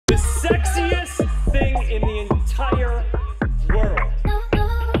The sexiest thing in the entire world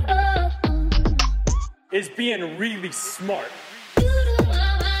is being really smart.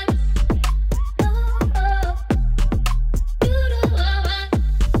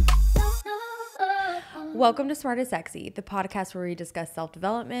 Welcome to Smart is Sexy, the podcast where we discuss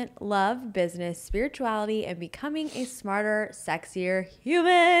self-development, love, business, spirituality, and becoming a smarter, sexier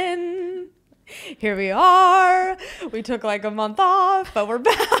human. Here we are. We took like a month off, but we're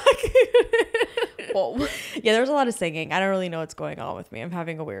back. Whoa. Yeah, there's a lot of singing. I don't really know what's going on with me. I'm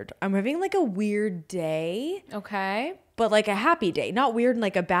having like a weird day. Okay. But like a happy day. Not weird in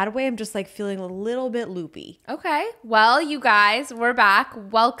like a bad way. I'm just like feeling a little bit loopy. Okay. Well, you guys, we're back.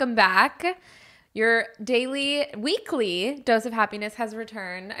 Welcome back. Your weekly dose of happiness has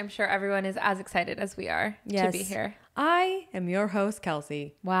returned. I'm sure everyone is as excited as we are to be here. I am your host,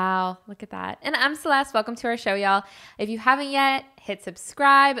 Kelsi. Wow, look at that. And I'm Celeste. Welcome to our show, y'all. If you haven't yet, hit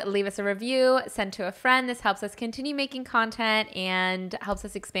subscribe, leave us a review, send to a friend. This helps us continue making content and helps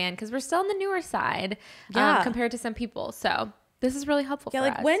us expand because we're still on the newer side compared to some people. So this is really helpful for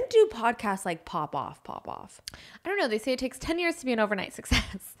us. When do podcasts like pop off? I don't know. They say it takes 10 years to be an overnight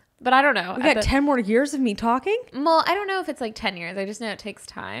success. But I don't know. We got 10 more years of me talking? Well, I don't know if it's like 10 years. I just know it takes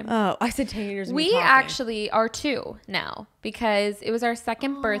time. Oh, I said 10 years of me talking. We talking. actually are 2 now because it was our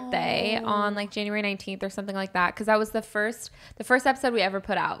second birthday on like January 19th or something like that. Because that was the first episode we ever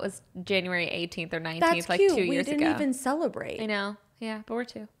put out was January 18th or 19th, that's like cute. 2 years ago. We didn't even celebrate. I know. Yeah, but we're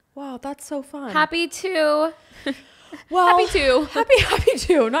 2. Wow, that's so fun. Happy 2. Well, happy 2. Happy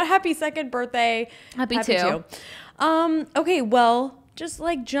 2. Not happy second birthday. Happy 2. Okay, well, just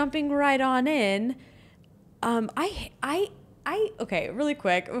like jumping right on in, okay, really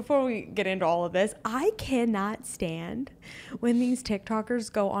quick before we get into all of this, I cannot stand when these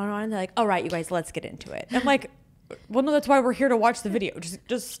TikTokers go on and they're like, all right, you guys, let's get into it. I'm like, well, no, that's why we're here to watch the video.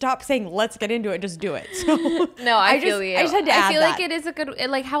 Just stop saying let's get into it. Just do it. So no, I feel you. I just had to add I feel that. like it is a good,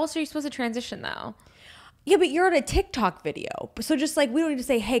 like, how else are you supposed to transition though? Yeah, but you're on a TikTok video. So just like, we don't need to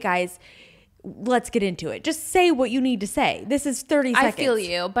say, hey guys, let's get into it. Just say what you need to say. This is 30 seconds. I feel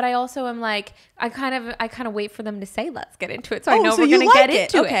you, but I also am like, I kind of wait for them to say, let's get into it. So I know so we're going to get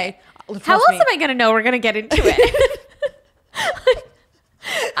into it. Okay. How else am I going to know we're going to get into it?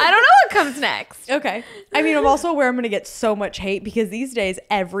 I don't know what comes next. Okay. I mean, I'm also aware I'm going to get so much hate because these days,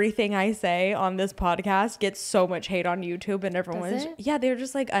 everything I say on this podcast gets so much hate on YouTube and everyone's, they're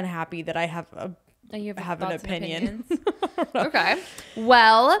just like unhappy that I have have an opinion. Okay.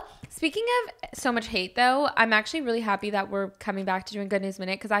 Well, speaking of so much hate though, I'm actually really happy that we're coming back to doing Good News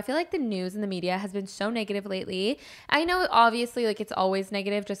Minute because I feel like the news and the media has been so negative lately. I know obviously like it's always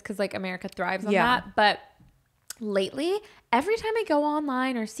negative just because like America thrives on that, but lately, every time I go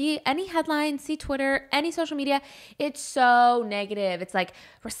online or see any headline, see Twitter, any social media, it's so negative. It's like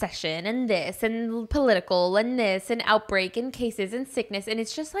recession and this and political and this and outbreak and cases and sickness. And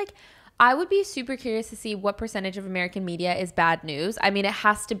it's just like, I would be super curious to see what percentage of American media is bad news. I mean, it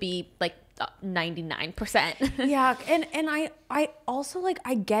has to be like 99%. Yeah. And I also like,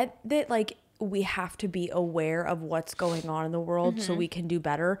 I get that like we have to be aware of what's going on in the world so we can do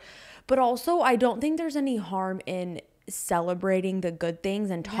better. But also, I don't think there's any harm in celebrating the good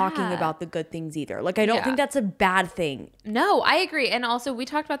things and talking about the good things either. Like, I don't think that's a bad thing. No, I agree. And also, we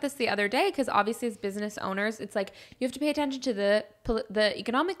talked about this the other day because obviously as business owners, it's like you have to pay attention to the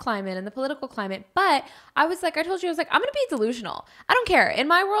economic climate and the political climate. But I was like, I told you, I was like, I'm going to be delusional. I don't care. In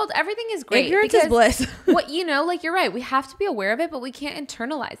my world, everything is great. Ignorance is bliss. Like you're right. We have to be aware of it, but we can't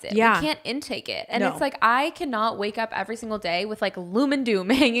internalize it. Yeah. We can't intake it. And it's like, I cannot wake up every single day with like loom and doom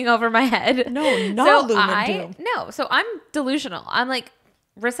hanging over my head. No, not loom and doom. No. So I'm delusional. I'm like,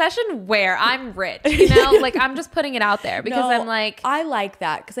 recession where? I'm rich, you know? Like, I'm just putting it out there because I'm like, I like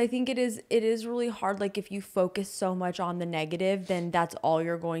that because I think it is really hard. Like, if you focus so much on the negative, then that's all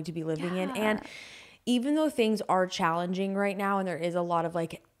you're going to be living in. And even though things are challenging right now and there is a lot of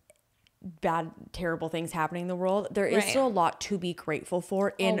like bad, terrible things happening in the world, there is still a lot to be grateful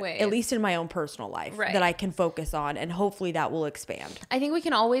for at least in my own personal life that I can focus on, and hopefully that will expand. I think we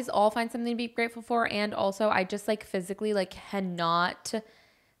can always all find something to be grateful for. And also I just like physically like cannot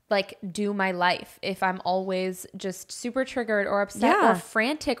like do my life if I'm always just super triggered or upset or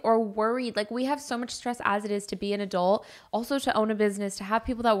frantic or worried. Like, we have so much stress as it is to be an adult, also to own a business, to have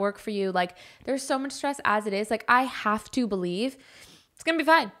people that work for you. Like, there's so much stress as it is. Like, I have to believe it's gonna be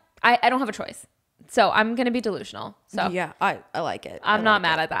fine. I don't have a choice. So I'm going to be delusional. So yeah, I like it. I'm not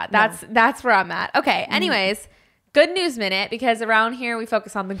mad at that. That's where I'm at. Okay. Anyways, Good News Minute, because around here we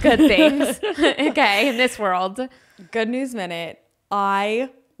focus on the good things. Okay. In this world. Good News Minute. I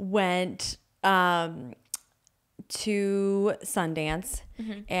went to Sundance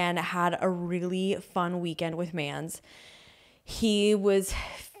and had a really fun weekend with Mans. He was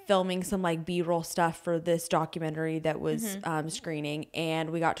filming some like B-roll stuff for this documentary that was screening, and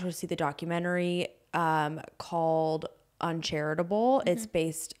we got to see the documentary called Uncharitable. It's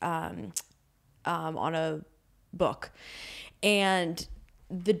based on a book, and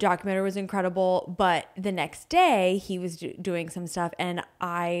the documentary was incredible. But the next day he was doing some stuff, and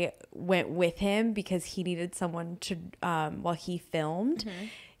I went with him because he needed someone to while he filmed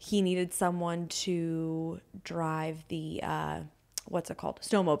he needed someone to drive the what's it called?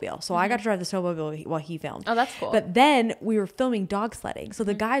 Snowmobile. So I got to drive the snowmobile while he filmed. Oh, that's cool. But then we were filming dog sledding. So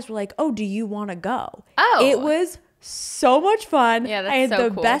the guys were like, "Oh, do you want to go?" Oh. It was so much fun. Yeah, that's I had so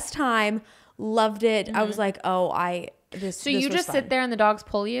the cool. best time. Loved it. I was like, "Oh, So you just sit there and the dogs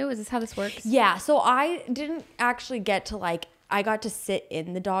pull you? Is this how this works? Yeah. So I didn't actually get to I got to sit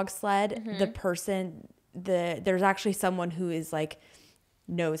in the dog sled. The person, there's actually someone who is like,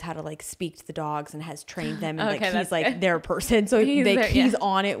 knows how to like speak to the dogs and has trained them, and Okay, like he's that's like good. their person, so He's there, he's yeah.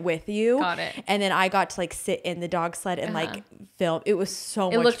 on it with you. Got it. And then I got to like sit in the dog sled and like film. It was so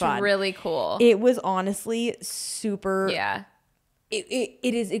It much looked fun. really cool. It was honestly super. Yeah. It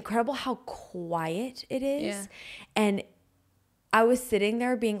is incredible how quiet it is. Yeah. And I was sitting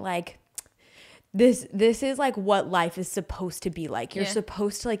there being like, this is like what life is supposed to be like. You're Yeah.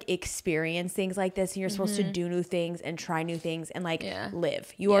 supposed to like experience things like this, and you're supposed to do new things and try new things and like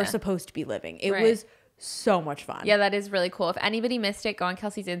live. You are Yeah. supposed to be living. It Right. was so much fun. Yeah, that is really cool. If anybody missed it, go on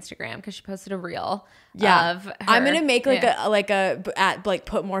Kelsey's Instagram because she posted a reel Yeah. of her. I'm gonna make like Yeah.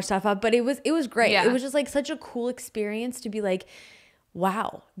 put more stuff up, but it was great. Yeah. It was just like such a cool experience to be like,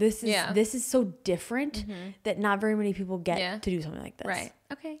 wow, this is so different that not very many people get to do something like this. Right.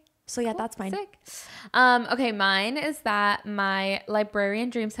 Okay. So yeah, Cool. that's mine. Sick. Okay, mine is that my librarian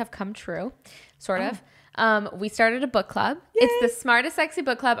dreams have come true, sort of. We started a book club. Yay. It's the Smartest Sexy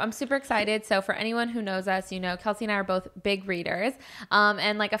Book Club. I'm super excited. So for anyone who knows us, you know, Kelsey and I are both big readers.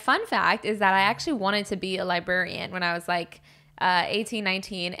 And like a fun fact is that I actually wanted to be a librarian when I was like 18,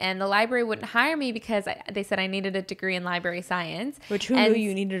 19, and the library wouldn't hire me because they said I needed a degree in library science. Which who knew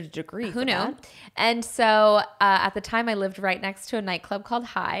you needed a degree? Who knew? And so at the time I lived right next to a nightclub called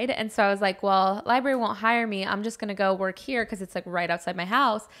Hyde. And so I was like, well, library won't hire me. I'm just going to go work here because it's like right outside my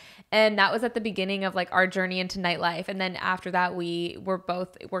house. And that was at the beginning of like our journey into nightlife. And then after that, we were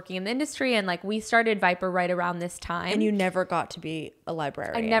both working in the industry, and like we started Viper right around this time. And you never got to be a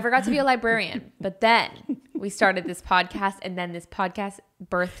librarian. I never got to be a librarian, but then we started this podcast, and then this podcast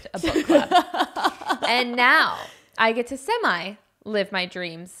birthed a book club. And now I get to semi live my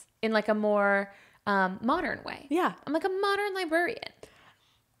dreams in like a more modern way. Yeah. I'm like a modern librarian.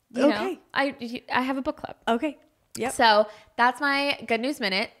 You know? I have a book club. Okay. Yep. So that's my Good News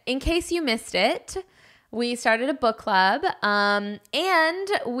Minute. In case you missed it, we started a book club, and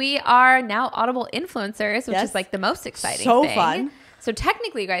we are now Audible influencers, which is like the most exciting So thing. fun. So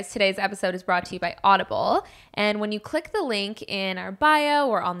technically, you guys, today's episode is brought to you by Audible. And when you click the link in our bio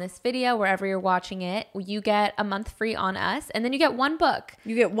or on this video, wherever you're watching it, you get a month free on us. And then you get one book.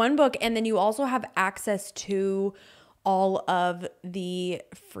 You get one book, and then you also have access to all of the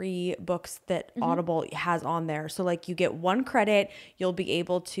free books that Audible has on there. So like you get one credit, you'll be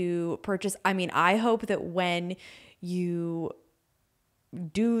able to purchase. I mean, I hope that when you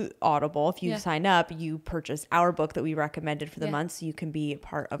do Audible, if you sign up, you purchase our book that we recommended for the month, so you can be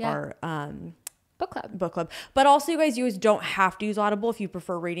part of our book club. But also, you guys don't have to use Audible if you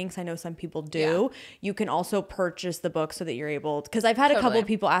prefer reading, because I know some people do. You can also purchase the book so that you're able, because I've had a couple of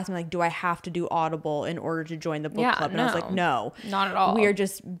people ask me like, do I have to do Audible in order to join the book club? And I was like, no, not at all. We are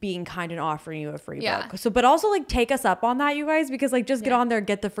just being kind and offering you a free book. So, but also like take us up on that, you guys, because like just get on there,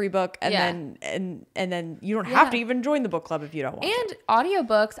 get the free book, and then you don't have to even join the book club if you don't want to. And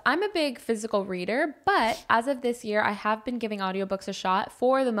audiobooks, I'm a big physical reader, but as of this year, I have been giving audiobooks a shot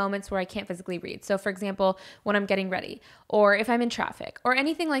for the moments where I can't physically read. So for example, when I'm getting ready, or if I'm in traffic or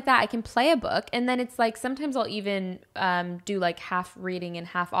anything like that, I can play a book. And then it's like, sometimes I'll even do like half reading and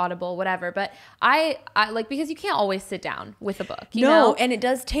half Audible, whatever. But I like, because you can't always sit down with a book, you know? And it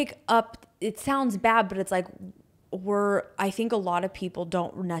does take up, it sounds bad, but it's like, I think a lot of people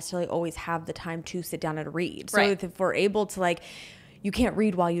don't necessarily always have the time to sit down and read. So if we're able to like, you can't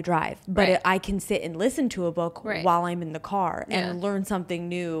read while you drive, but I can sit and listen to a book while I'm in the car and learn something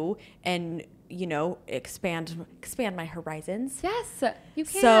new and, you know, expand my horizons. Yes, you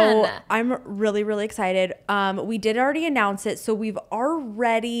can. So I'm really, really excited. We did already announce it. So we've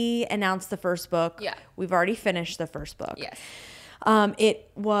already announced the first book. Yeah. We've already finished the first book. Yes.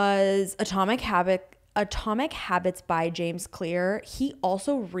 It was Atomic Habits by James Clear. He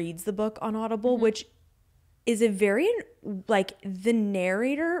also reads the book on Audible, which is a very, like, the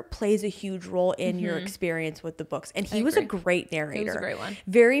narrator plays a huge role in your experience with the books. And he was a great narrator. He was a great one.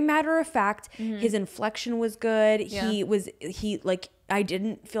 Very matter of fact. His inflection was good. Yeah. I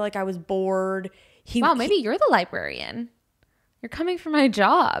didn't feel like I was bored. Maybe you're the librarian. You're coming for my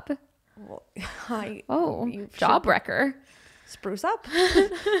job. Job wrecker. Spruce up.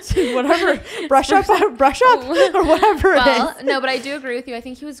 Whatever. Brush up or whatever it is. No, but I do agree with you. I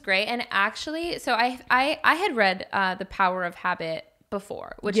think he was great. And actually, so I had read The Power of Habit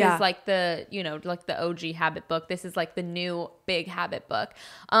before, which is like the, like the OG habit book. This is like the new big habit book.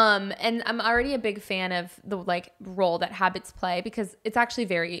 And I'm already a big fan of the like role that habits play, because it's actually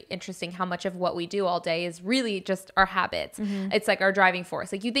very interesting how much of what we do all day is really just our habits. It's like our driving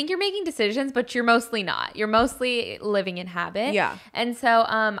force. Like, you think you're making decisions, but you're mostly not. You're mostly living in habit. Yeah. And so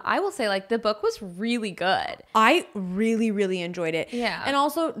I will say, like, the book was really good. I really, really enjoyed it. Yeah. And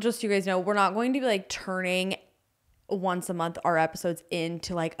also, just so you guys know, we're not going to be like turning once a month our episodes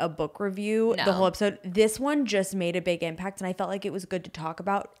into like a book review. No. The whole episode. This one just made a big impact, and I felt like it was good to talk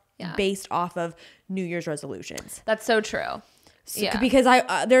about based off of New Year's resolutions. That's so true. Because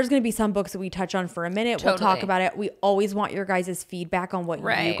there's going to be some books that we touch on for a minute. Totally. We'll talk about it. We always want your guys' feedback on what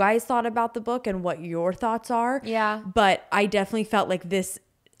you guys thought about the book and what your thoughts are. Yeah. But I definitely felt like this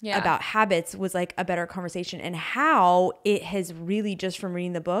about habits was like a better conversation, and how it has really, just from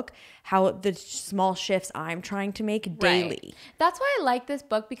reading the book, how the small shifts I'm trying to make daily. Right. That's why I like this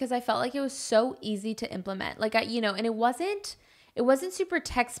book, because I felt like it was so easy to implement. Like, and it wasn't super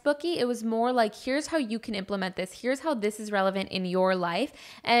textbooky. It was more like, here's how you can implement this. Here's how this is relevant in your life.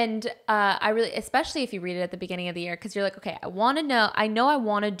 And I really, especially if you read it at the beginning of the year, because you're like, okay, I know I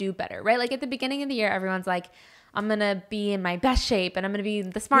want to do better, right? Like, at the beginning of the year, everyone's like, I'm going to be in my best shape, and I'm going to be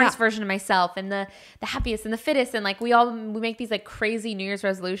the smartest version of myself, and the happiest and the fittest. And like, we make these like crazy New Year's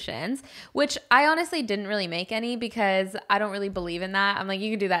resolutions, which I honestly didn't really make any, because I don't really believe in that. I'm like, you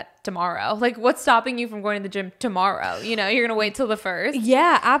can do that tomorrow. Like, what's stopping you from going to the gym tomorrow? You're going to wait till the 1st.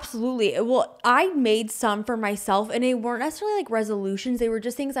 Yeah, absolutely. Well, I made some for myself, and they weren't necessarily like resolutions. They were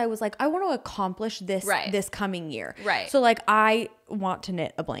just things I was like, I want to accomplish this this coming year. Right. So like, I want to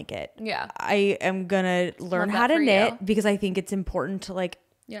knit a blanket. Yeah. I am gonna learn how to knit because I think it's important to like.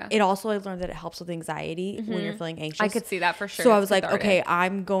 Yeah. It also, I learned that it helps with anxiety when you're feeling anxious. I could see that for sure. So I was like, okay,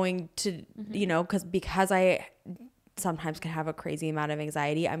 I'm going to, because I sometimes can have a crazy amount of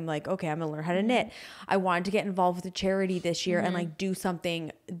anxiety. I'm like, okay, I'm gonna learn how to knit. I wanted to get involved with a charity this year and like do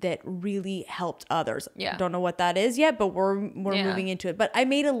something that really helped others. Yeah. Don't know what that is yet, but we're moving into it. But I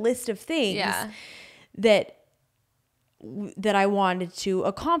made a list of things that I wanted to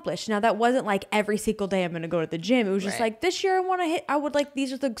accomplish. Now, that wasn't like every single day I'm going to go to the gym. It was just like, this year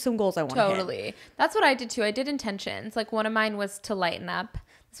these are some goals I want to hit. Totally. That's what I did too. I did intentions. Like, one of mine was to lighten up.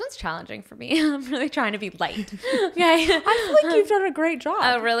 This one's challenging for me. I'm really trying to be light. Okay. I feel like you've done a great job.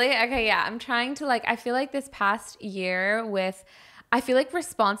 Oh, really? Okay. Yeah. I'm trying to I feel like this past year I feel like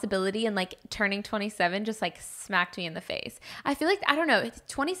responsibility and like turning 27 just like smacked me in the face. I feel like, I don't know,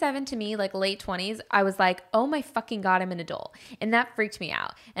 27 to me, like late 20s, I was like, oh my fucking God, I'm an adult. And that freaked me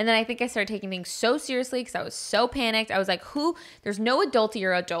out. And then I think I started taking things so seriously because I was so panicked. I was like, there's no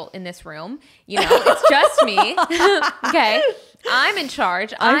adultier adult in this room. It's just me. Okay. I'm in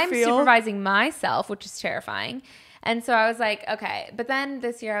charge. I'm supervising myself, which is terrifying. And so I was like, okay. But then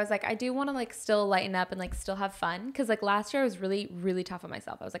this year I was like, I do want to like still lighten up and like still have fun. Cause like last year I was really, really tough on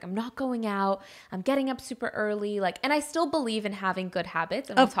myself. I was like, I'm not going out. I'm getting up super early. And I still believe in having good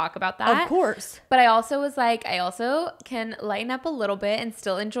habits, and we'll talk about that. Of course. But I also was like, I also can lighten up a little bit and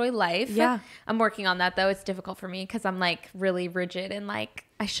still enjoy life. Yeah. I'm working on that though. It's difficult for me because I'm like really rigid and like,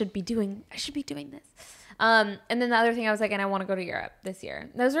 I should be doing this. And then the other thing I was like, and I want to go to Europe this year.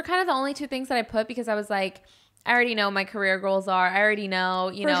 Those were kind of the only two things that I put, because I was like, I already know my career goals are. I already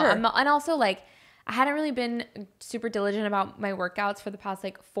know, Sure. and also like I hadn't really been super diligent about my workouts for the past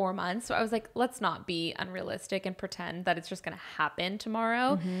like 4 months. So I was like, let's not be unrealistic and pretend that it's just going to happen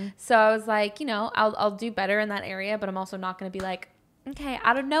tomorrow. So I was like, I'll do better in that area, but I'm also not going to be like, okay,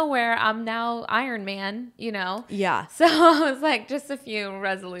 out of nowhere, I'm now Iron Man, Yeah. So I was like, just a few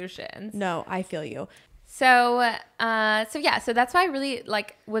resolutions. No, I feel you. So that's why I really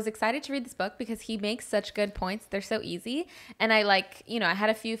was excited to read this book, because he makes such good points. They're so easy. And I I had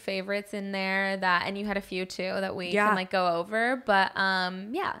a few favorites in there and you had a few too that we can go over, but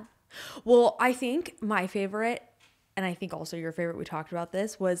yeah. Well, I think my favorite, and I think also your favorite, we talked about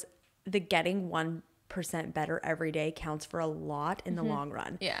this, was the getting 1% better every day counts for a lot in the long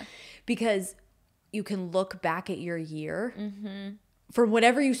run. Yeah. Because you can look back at your year from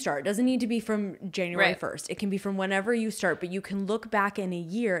whatever you start. It doesn't need to be from January 1st. It can be from whenever you start, but you can look back in a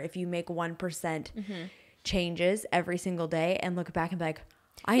year if you make 1%. changes every single day and look back and be like,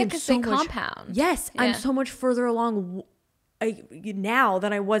 I am so they much compound. Yes, Yeah. I'm so much further along now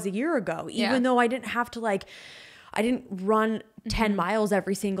than I was a year ago. Even though I didn't have to like, I didn't run 10 miles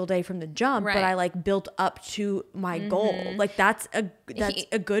every single day from the jump, but I like built up to my goal. Like that's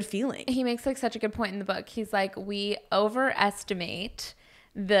a good feeling. He makes like such a good point in the book. He's like, we overestimate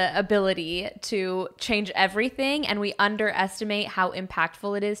the ability to change everything, and we underestimate how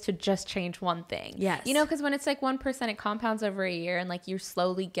impactful it is to just change one thing. Yes. You know, because when it's like 1%, it compounds over a year, and like you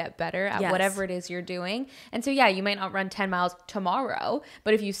slowly get better at whatever it is you're doing. And so, yeah, you might not run 10 miles tomorrow,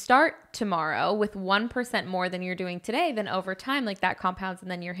 but if you start tomorrow with 1% more than you're doing today, then over time, like that compounds,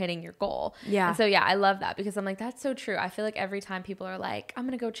 and then you're hitting your goal. Yeah. And so, yeah, I love that, because I'm like, that's so true. I feel like every time people are like, I'm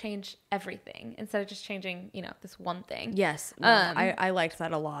going to go change everything instead of just changing, you know, this one thing. Yes. No, I liked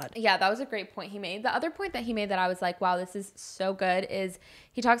that a lot. Yeah, that was a great point he made. The other point that he made that I was like, wow, this is so good, is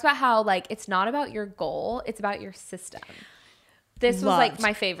he talks about how like it's not about your goal, it's about your system. This was like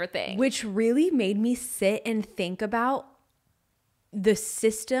my favorite thing. Which really made me sit and think about the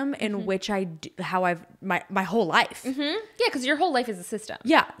system in which how I've my whole life. Yeah, because your whole life is a system.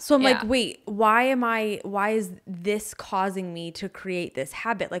 Yeah. So I'm like, wait, why is this causing me to create this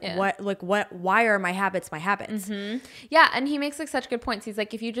habit? Like why are my habits my habits? Yeah. And he makes like such good points. He's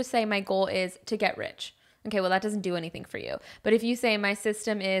like, if you just say my goal is to get rich, okay, well, that doesn't do anything for you. But if you say my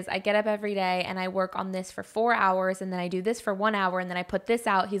system is I get up every day and I work on this for 4 hours, and then I do this for 1 hour, and then I put this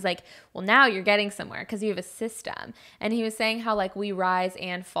out, he's like, well, now you're getting somewhere because you have a system. And he was saying how like we rise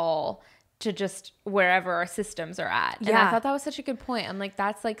and fall to just wherever our systems are at. And I thought that was such a good point. I'm like,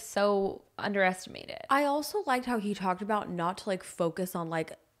 that's like so underestimated. I also liked how he talked about not to like focus on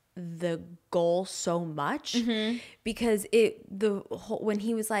like the goal so much, because when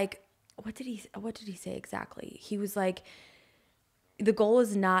he was like, what did he say exactly? He was like, the goal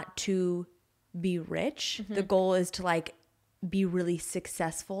is not to be rich. The goal is to like be really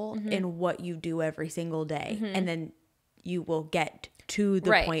successful in what you do every single day. And then you will get to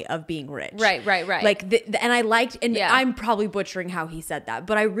the point of being rich. Right. Like, and I liked, and I'm probably butchering how he said that,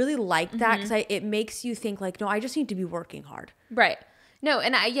 but I really liked that because it makes you think like, no, I just need to be working hard. Right. No.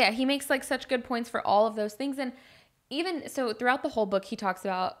 And he makes like such good points for all of those things. And even so throughout the whole book, he talks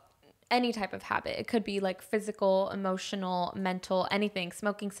about any type of habit. It could be like physical, emotional, mental, anything,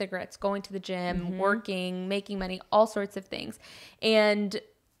 smoking cigarettes, going to the gym, working, making money, all sorts of things. And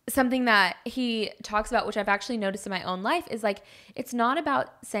something that he talks about, which I've actually noticed in my own life, is like, it's not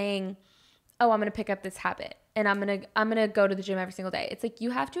about saying, oh, I'm going to pick up this habit and I'm going to go to the gym every single day. It's like,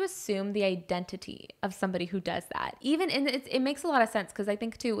 you have to assume the identity of somebody who does that. Even in it makes a lot of sense. Cause I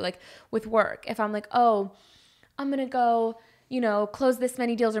think too, like with work, if I'm like, oh, I'm going to go, you know, close this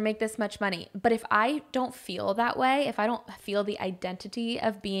many deals or make this much money. But if I don't feel that way, if I don't feel the identity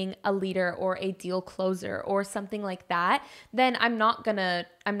of being a leader or a deal closer or something like that, then I'm not gonna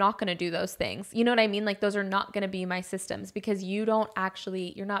do those things. You know what I mean? Like those are not gonna be my systems, because you're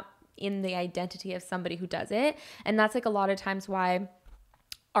not in the identity of somebody who does it. And that's like a lot of times why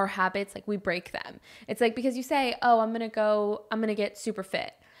our habits, like we break them. It's like, because you say, oh, I'm gonna get super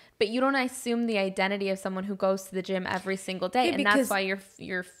fit. But you don't assume the identity of someone who goes to the gym every single day, and that's why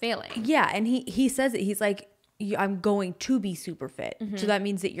you're failing. Yeah, and he says it. He's like, I'm going to be super fit. So that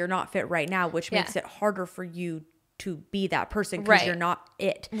means that you're not fit right now, which makes it harder for you to be that person because you're not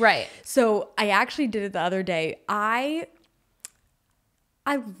it. Right. So I actually did it the other day. I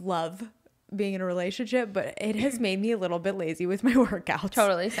love being in a relationship, but it has made me a little bit lazy with my workouts.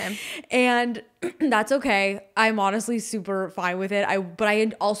 Totally, same. And that's okay. I'm honestly super fine with it. But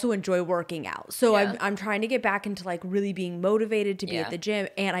I also enjoy working out. So I'm trying to get back into like really being motivated to be at the gym.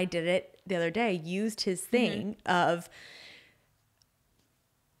 And I did it the other day, used his thing of,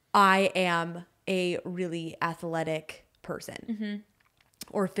 I am a really athletic person.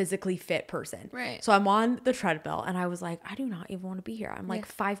 Or physically fit person. Right. So I'm on the treadmill and I was like, I do not even want to be here. I'm like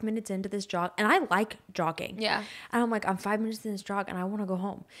 5 minutes into this jog, and I like jogging. Yeah. And I'm like, I'm 5 minutes in this jog and I want to go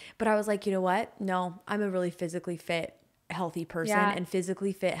home. But I was like, you know what? No, I'm a really physically fit, healthy person, and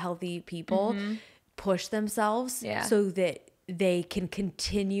physically fit, healthy people push themselves so that they can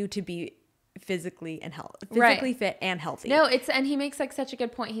continue to be physically fit and healthy. No, and he makes like such a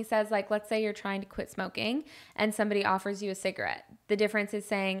good point. He says, like, let's say you're trying to quit smoking and somebody offers you a cigarette. The difference is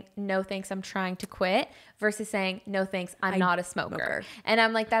saying, no thanks, I'm trying to quit, versus saying, no thanks, I'm not a smoker. And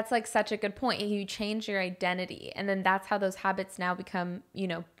I'm like, that's like such a good point. You change your identity, and then that's how those habits now become, you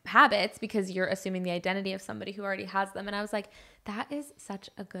know, habits, because you're assuming the identity of somebody who already has them. And I was like, that is such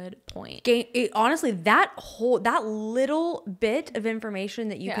a good point. Honestly, that little bit of information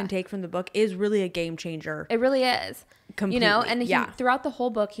that you can take from the book is really a game changer. It really is. Completely. You know, and yeah. throughout the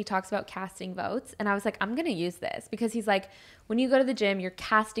whole book, he talks about casting votes. And I was like, I'm going to use this because he's like, when you go to the gym, you're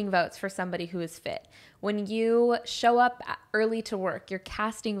casting votes for somebody who is fit. When you show up early to work, you're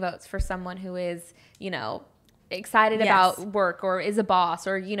casting votes for someone who is, you know, excited about work or is a boss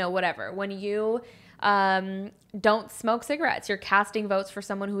or, you know, whatever. When you don't smoke cigarettes, you're casting votes for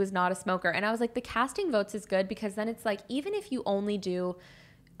someone who is not a smoker. And I was like, the casting votes is good because then it's like, even if you only do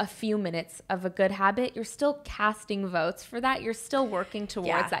a few minutes of a good habit, you're still casting votes for that. You're still working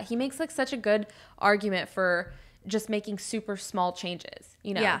towards that. He makes like such a good argument for just making super small changes,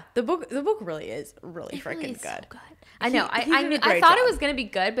 you know? Yeah. The book really is really freaking good. So good. I know. I thought it was going to be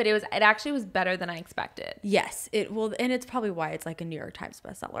good, but it actually was better than I expected. Yes, it will. And it's probably why it's like a New York Times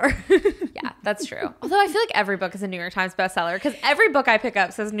bestseller. Yeah, that's true. Although I feel like every book is a New York Times bestseller because every book I pick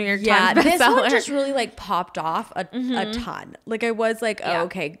up says New York Times bestseller. This one just really like popped off a ton. Like I was like, oh,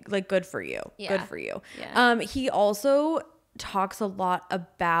 okay, like good for you. Yeah. Good for you. Yeah. He also talks a lot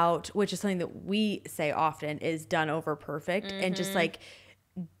about, which is something that we say often, is done over perfect and just like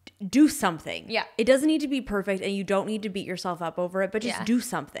do something. Yeah. It doesn't need to be perfect and you don't need to beat yourself up over it, but just do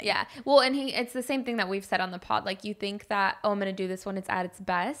something. Yeah. Well, and it's the same thing that we've said on the pod. Like you think that, oh, I'm going to do this when it's at its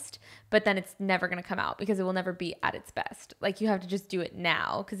best, but then it's never going to come out because it will never be at its best. Like you have to just do it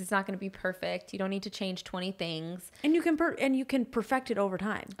now because it's not going to be perfect. You don't need to change 20 things. And you can perfect it over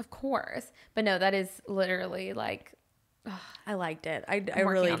time. Of course. But no, that is literally like, I liked it. I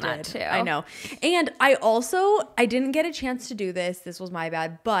really did. That too. I know. And I didn't get a chance to do this. This was my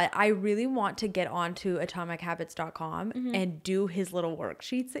bad. But I really want to get onto atomichabits.com and do his little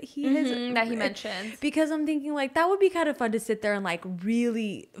worksheets that he has. That he mentions. Because I'm thinking like that would be kind of fun to sit there and like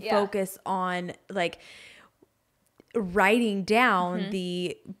really focus on like writing down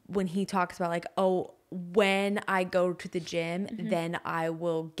when he talks about like, oh, when I go to the gym, then I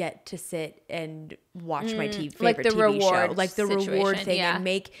will get to sit and watch my favorite like the TV reward show. Like the reward thing and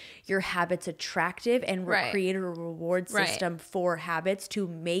make your habits attractive and create a reward system for habits to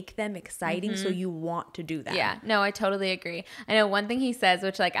make them exciting so you want to do that. Yeah, no, I totally agree. I know one thing he says,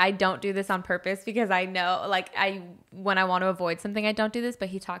 which like I don't do this on purpose because I know like when I want to avoid something, I don't do this, but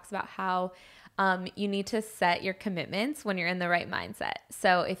he talks about how you need to set your commitments when you're in the right mindset.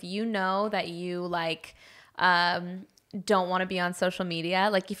 So if you know that you like don't want to be on social media,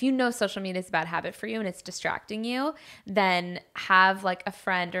 like if you know social media is a bad habit for you and it's distracting you, then have like a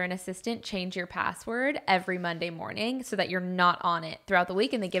friend or an assistant change your password every Monday morning so that you're not on it throughout the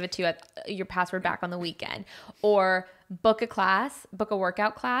week and they give it to you your password back on the weekend. Or book a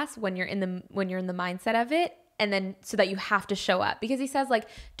workout class when you're in the mindset of it. And then so that you have to show up, because he says like,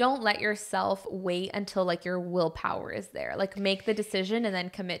 don't let yourself wait until like your willpower is there. Like make the decision and then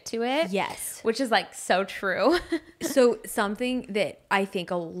commit to it. Yes. Which is like so true. So something that I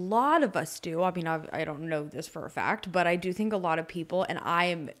think a lot of us do, I mean, I don't know this for a fact, but I do think a lot of people, and I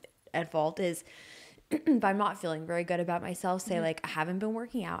am at fault, is if I'm not feeling very good about myself, say like I haven't been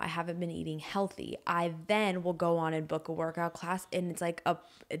working out, I haven't been eating healthy, I then will go on and book a workout class, and it's like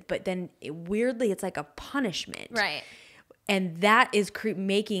but then weirdly it's like a punishment, right? And that is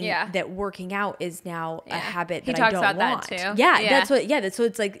making that working out is now a habit that he talks I don't about want. That too. Yeah, that's what. Yeah, so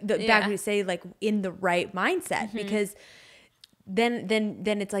it's like back to say like in the right mindset, because then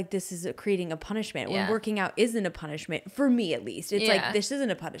it's like this is creating a punishment when working out isn't a punishment for me, at least. It's like this isn't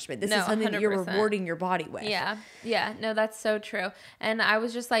a punishment. This is something 100%. That you're rewarding your body with. Yeah, no, that's so true. And I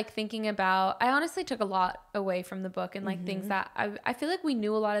was just like thinking about, I honestly took a lot away from the book and like things that I feel like we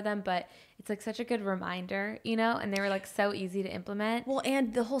knew a lot of them, but it's like such a good reminder, you know, and they were like so easy to implement. Well,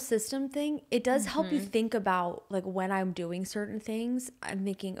 and the whole system thing, it does help you think about like when I'm doing certain things, I'm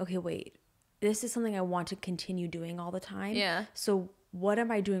thinking, okay, wait, this is something I want to continue doing all the time. Yeah. So what am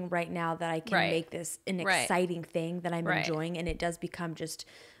I doing right now that I can make this an exciting thing that I'm enjoying? And it does become just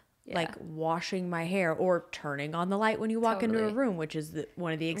like washing my hair or turning on the light when you walk into a room, which is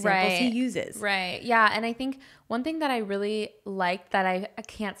one of the examples he uses. Right. Yeah. And I think one thing that I really like that I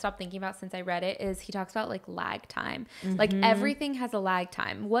can't stop thinking about since I read it is he talks about like lag time. Like everything has a lag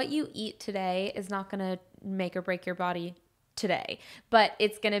time. What you eat today is not going to make or break your body today, but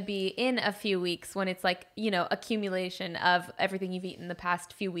it's going to be in a few weeks when it's like, you know, accumulation of everything you've eaten the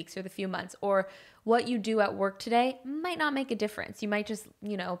past few weeks or the few months. Or what you do at work today might not make a difference. You might just,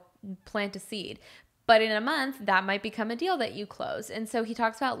 you know, plant a seed, but in a month that might become a deal that you close. And so he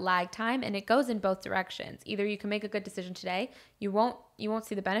talks about lag time, and it goes in both directions. Either you can make a good decision today, you won't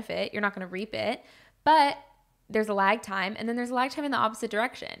see the benefit, you're not going to reap it, but there's a lag time, and then there's a lag time in the opposite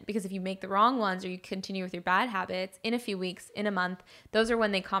direction, because if you make the wrong ones or you continue with your bad habits in a few weeks, in a month, those are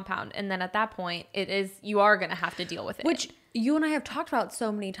when they compound. And then at that point you are going to have to deal with it. Which you and I have talked about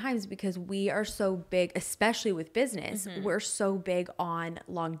so many times because we are so big, especially with business, we're so big on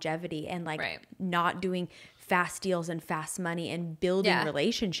longevity and like not doing fast deals and fast money and building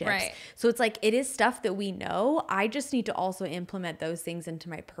relationships. Right. So it's like, it is stuff that we know. I just need to also implement those things into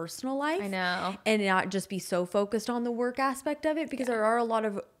my personal life. I know. And not just be so focused on the work aspect of it, because there are a lot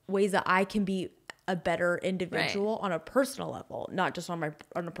of ways that I can be a better individual on a personal level, not just on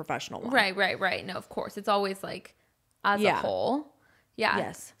a professional one. Right. No, of course. It's always like as a whole. Yeah.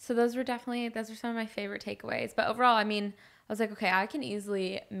 Yes. So those were some of my favorite takeaways. But overall, I mean, I was like, okay, I can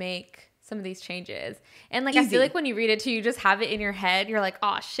easily make some of these changes. And like, I feel like when you read it too, you just have it in your head. You're like,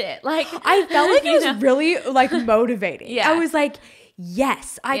 oh shit. Like, I felt like it was really like motivating. Yeah. I was like,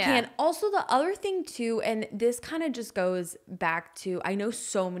 yes, I can. Also, the other thing too, and this kind of just goes back to, I know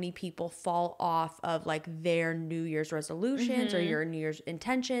so many people fall off of like their New Year's resolutions or your New Year's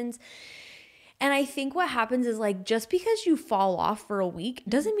intentions. And I think what happens is like, just because you fall off for a week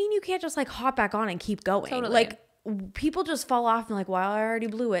doesn't mean you can't just like hop back on and keep going. Totally. Like, people just fall off and like, well, I already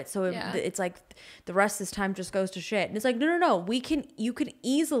blew it. So it's like the rest of this time just goes to shit. And it's like, no. You can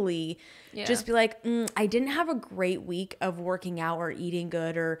easily just be like, I didn't have a great week of working out or eating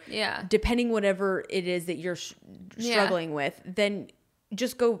good or depending whatever it is that you're struggling with, then you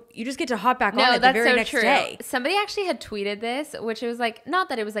just get to hop back on it the very next day. Somebody actually had tweeted this, which it was like, not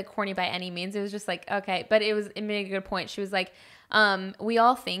that it was like corny by any means. It was just like, okay, but it made a good point. She was like, we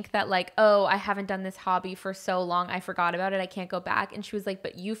all think that like, oh, I haven't done this hobby for so long, I forgot about it, I can't go back. And she was like,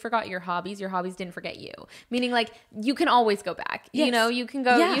 but you forgot your hobbies didn't forget you. Meaning like, you can always go back. Yes. You know, you can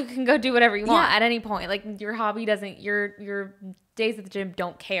go do whatever you want at any point. Like, your hobby doesn't, your days at the gym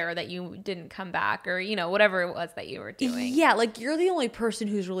don't care that you didn't come back, or you know, whatever it was that you were doing. Yeah, like, you're the only person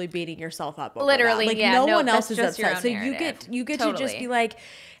who's really beating yourself up over literally that. Like, no one else is upset. So you get to just be like,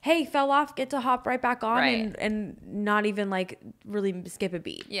 hey, fell off, get to hop right back on and not even like really skip a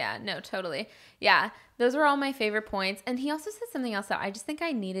beat. Yeah, no, totally. Yeah, those were all my favorite points. And he also said something else that I just think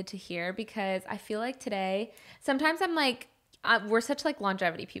I needed to hear, because I feel like today, sometimes I'm like, we're such like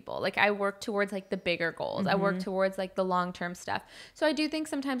longevity people. Like, I work towards like the bigger goals. I work towards like the long-term stuff. So I do think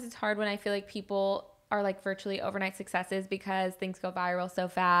sometimes it's hard when I feel like people are like virtually overnight successes because things go viral so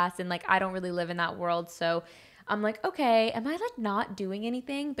fast. And like, I don't really live in that world. So I'm like, okay, am I like not doing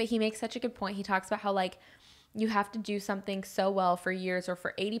anything? But he makes such a good point. He talks about how like, you have to do something so well for years or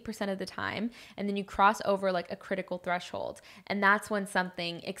for 80% of the time, and then you cross over like a critical threshold, and that's when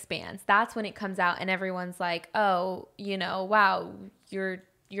something expands. That's when it comes out and everyone's like, oh, you know, wow, you're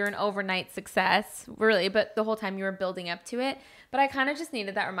an overnight success, really, but the whole time you were building up to it. But I kind of just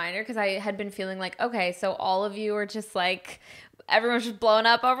needed that reminder, because I had been feeling like, okay, so all of you are just like, everyone's just blowing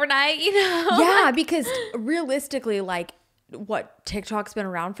up overnight, you know? Yeah, because realistically, like, what, TikTok's been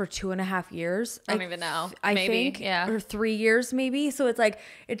around for 2.5 years? I don't even know. I maybe, think, or 3 years maybe. So it's like,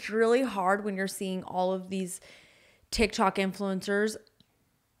 it's really hard when you're seeing all of these TikTok influencers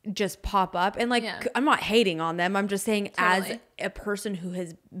just pop up. And like, I'm not hating on them. I'm just saying, as a person who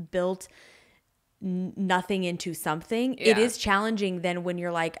has built nothing into something, it is challenging then when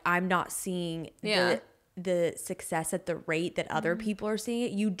you're like, I'm not seeing the success at the rate that other people are seeing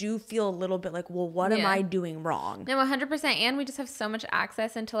it. You do feel a little bit like, well, what am I doing wrong? No, 100%. And we just have so much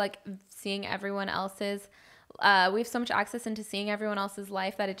access into like seeing everyone else's we have so much access into seeing everyone else's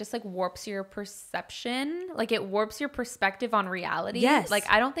life that it just like warps your perception. Like, it warps your perspective on reality. Yes. Like,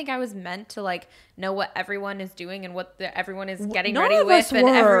 I don't think I was meant to like know what everyone is doing and what everyone is getting ready with, and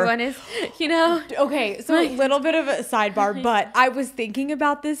everyone is, you know. Okay, so a little bit of a sidebar, but I was thinking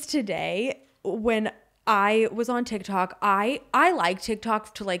about this today when I was on TikTok. I like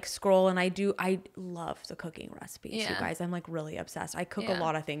TikTok to like scroll, and I love the cooking recipes, you guys. I'm like really obsessed. I cook a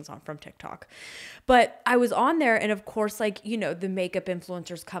lot of things from TikTok. But I was on there, and of course, like, you know, the makeup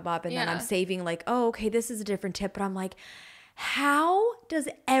influencers come up, and then I'm saving like, oh, okay, this is a different tip. But I'm like, how does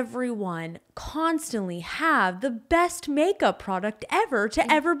everyone constantly have the best makeup product ever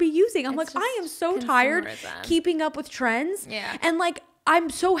to ever be using? I'm like, I am so tired keeping up with trends. Yeah. And like,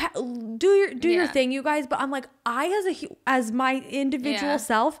 I'm so do your thing, you guys. But I'm like, I as my individual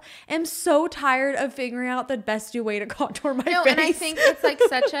self am so tired of figuring out the best new way to contour my face. And I think it's like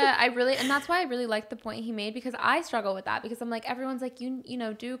such a and that's why I really like the point he made, because I struggle with that, because I'm like, everyone's like, you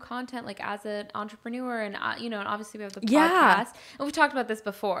know, do content like as an entrepreneur, and you know, and obviously we have the podcast, and we've talked about this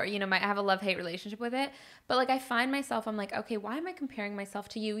before. You know, I have a love-hate relationship with it, but like, I find myself, I'm like, okay, why am I comparing myself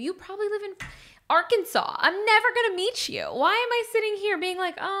to you? You probably live in Arkansas. I'm never gonna meet you. Why am I sitting here being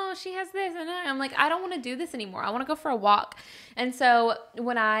like, oh, she has this, and I'm like, I don't want to do this anymore. I want to go for a walk. And so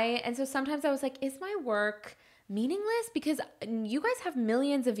sometimes I was like, is my work meaningless because you guys have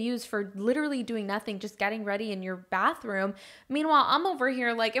millions of views for literally doing nothing, just getting ready in your bathroom. Meanwhile, I'm over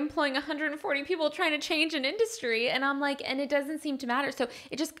here like employing 140 people trying to change an industry, and I'm like, and it doesn't seem to matter. So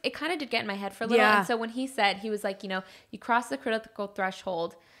it kind of did get in my head for a little. And so when he was like, you know, you cross the critical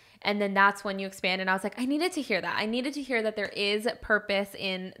threshold, and then that's when you expand. And I was like, I needed to hear that. I needed to hear that there is purpose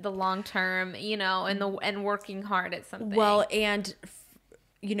in the long term, you know, and working hard at something. Well, and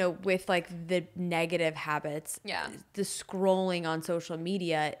you know, with like the negative habits, the scrolling on social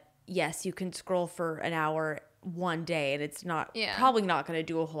media, yes, you can scroll for an hour one day and it's not probably not going to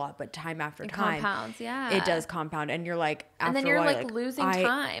do a whole lot, but time after time compounds. It does compound, and you're like, and then you're like losing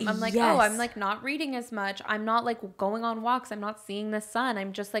time. I'm like, oh, I'm like not reading as much. I'm not like going on walks. I'm not seeing the sun.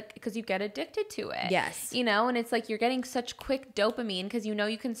 I'm just like, because you get addicted to it. Yes. You know, and it's like you're getting such quick dopamine because you know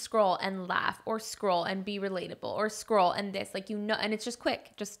you can scroll and laugh or scroll and be relatable or scroll and this, like, you know, and it's just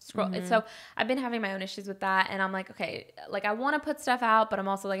quick, just scroll. And so I've been having my own issues with that, and I'm like, okay, like I want to put stuff out, but I'm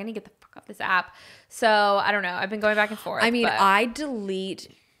also like, I need to get the fuck off this app. So I don't know. I've been going back and forth. I mean, I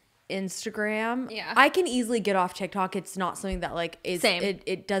delete Instagram. Yeah. I can easily get off TikTok. It's not something that like is Same.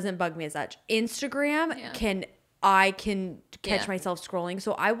 It doesn't bug me as much. Instagram I can catch myself scrolling,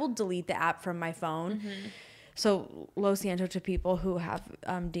 so I will delete the app from my phone. So lo siento to people who have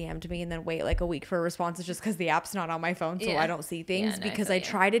DM'd me and then wait like a week for a response. It's just because the app's not on my phone, so I don't see things, because I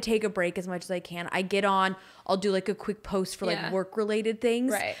try to take a break as much as I can. I get on, I'll do like a quick post for like work related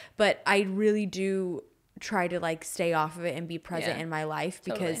things, but I really do try to like stay off of it and be present in my life,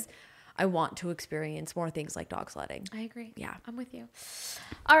 because I want to experience more things like dog sledding. I agree. Yeah. I'm with you.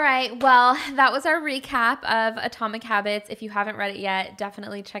 All right. Well, that was our recap of Atomic Habits. If you haven't read it yet,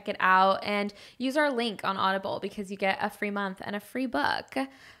 definitely check it out and use our link on Audible, because you get a free month and a free book.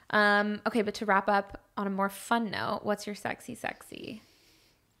 Okay, but to wrap up on a more fun note, what's your sexy?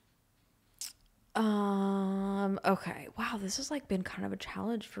 Okay. Wow, this has like been kind of a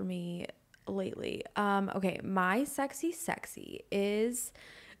challenge for me lately. Okay, my sexy is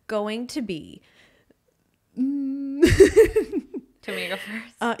going to be Do you want me to go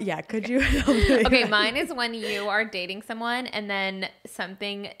first? Yeah, could you help me? Okay, mine is when you are dating someone and then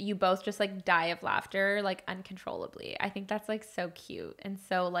you both just like die of laughter, like uncontrollably. I think that's like so cute and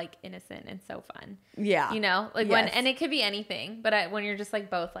so like innocent and so fun. Yeah. You know, like and it could be anything, but when you're just like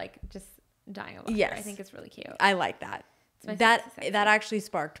both like just dying of laughter, I think it's really cute. I like that. That actually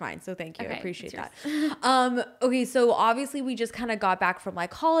sparked mine, so thank you. I appreciate that. Okay, so obviously we just kind of got back from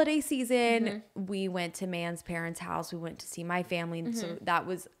like holiday season. We went to Man's parents' house. We went to see my family, and so that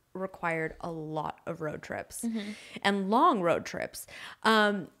was required a lot of road trips and long road trips.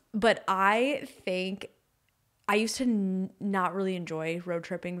 But I think I used to not really enjoy road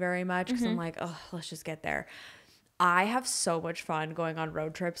tripping very much, because I'm like, oh, let's just get there. I have so much fun going on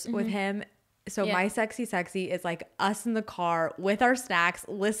road trips with him. So my sexy is like us in the car with our snacks,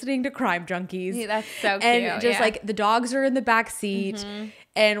 listening to Crime Junkies. Yeah, that's so cute. And just like the dogs are in the back seat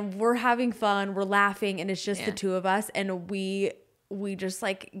and we're having fun, we're laughing, and it's just the two of us. And we just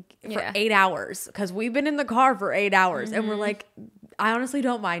like for 8 hours, because we've been in the car for 8 hours and we're like, I honestly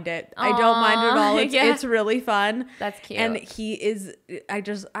don't mind it. I don't mind it at all. It's really fun. That's cute. And he is, I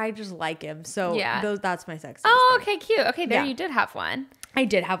just like him. So that's my sexy. Oh, okay, cute. Okay, there you did have one. I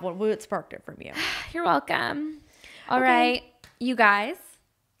did have one. What sparked it from you? You're welcome. All right. You guys,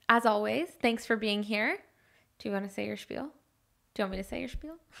 as always, thanks for being here. Do you want to say your spiel? Do you want me to say your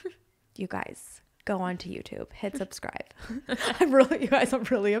spiel? You guys, go on to YouTube, hit subscribe. I'm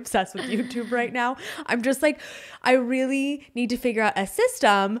really obsessed with YouTube right now. I'm just like, I really need to figure out a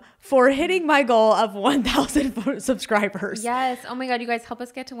system for hitting my goal of 1,000 subscribers. Yes. Oh my God, you guys, help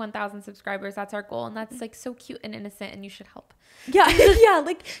us get to 1,000 subscribers. That's our goal. And that's like so cute and innocent, and you should help. Yeah. Yeah.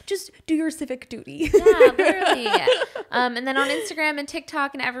 Like, just do your civic duty. Yeah, literally. And then on Instagram and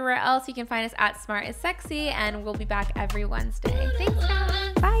TikTok and everywhere else, you can find us at Smart is Sexy, and we'll be back every Wednesday. Thanks,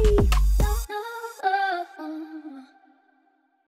 guys. Bye. Oh.